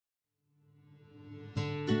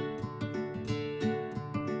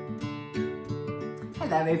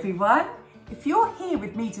Hello everyone. If you're here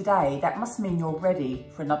with me today, that must mean you're ready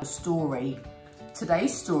for another story.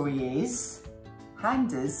 Today's story is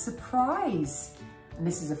Handa's Surprise. And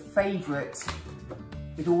this is a favourite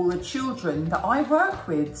with all the children that I work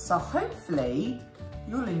with. So hopefully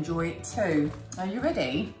you'll enjoy it too. Are you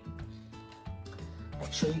ready?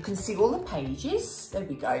 Make sure you can see all the pages. There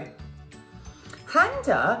we go.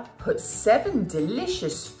 Handa put 7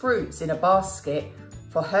 delicious fruits in a basket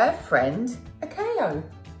for her friend Akeo.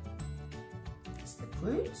 That's the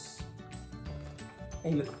fruits.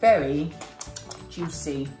 They look very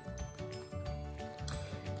juicy.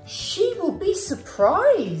 She will be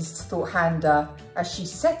surprised, thought Handa, as she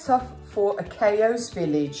set off for Akeo's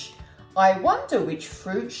village. I wonder which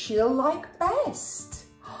fruit she'll like best.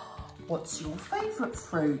 What's your favourite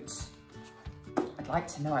fruit? I'd like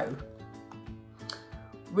to know.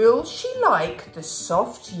 Will she like the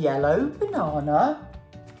soft yellow banana?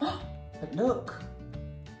 But look,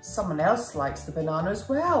 someone else likes the banana as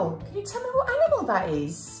well. Can you tell me what animal that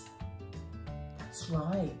is? That's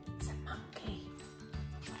right, it's a monkey.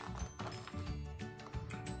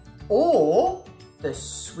 Or the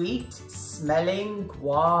sweet smelling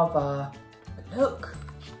guava. But look,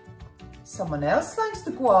 someone else likes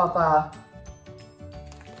the guava.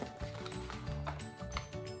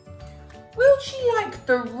 Will she like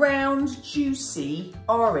the round, juicy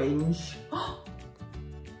orange?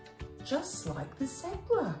 Just like the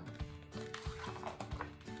zebra.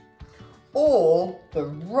 Or the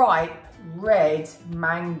ripe red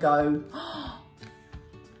mango.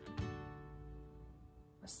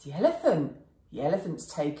 That's the elephant. The elephant's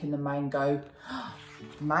taken the mango.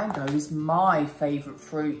 Mango is my favourite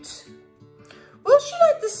fruit. Will she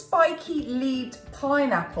like the spiky leaved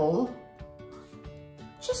pineapple?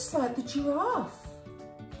 Just like the giraffe.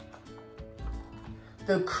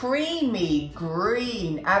 The creamy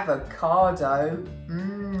green avocado.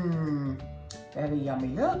 Very yummy.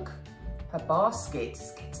 Look, her basket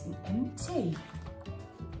is getting empty.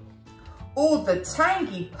 Or the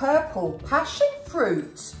tangy purple passion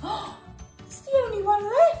fruit. It's the only one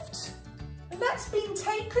left. And that's been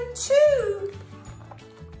taken too.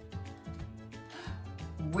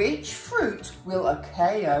 Which fruit will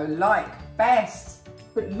Akeo like best?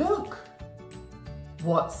 But look,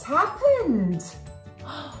 what's happened?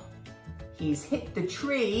 He's hit the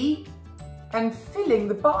tree and filling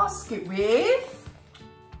the basket with...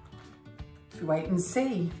 Wait and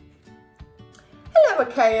see. Hello,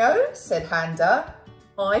 Akeo, said Handa.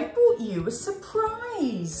 I've brought you a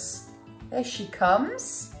surprise. There she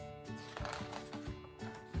comes.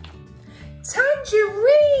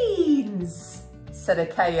 Tangerines, said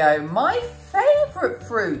Akeo, my favourite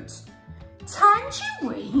fruit.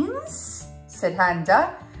 Tangerines, said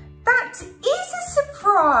Handa. That is a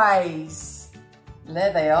surprise.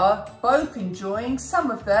 There they are, both enjoying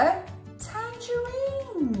some of their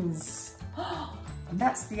tangerines. And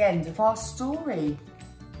that's the end of our story.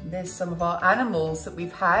 And there's some of our animals that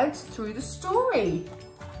we've had through the story.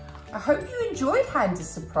 I hope you enjoyed Handa's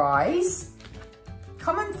surprise.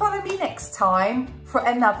 Come and follow me next time for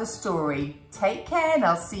another story. Take care and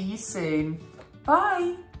I'll see you soon.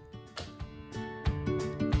 Bye.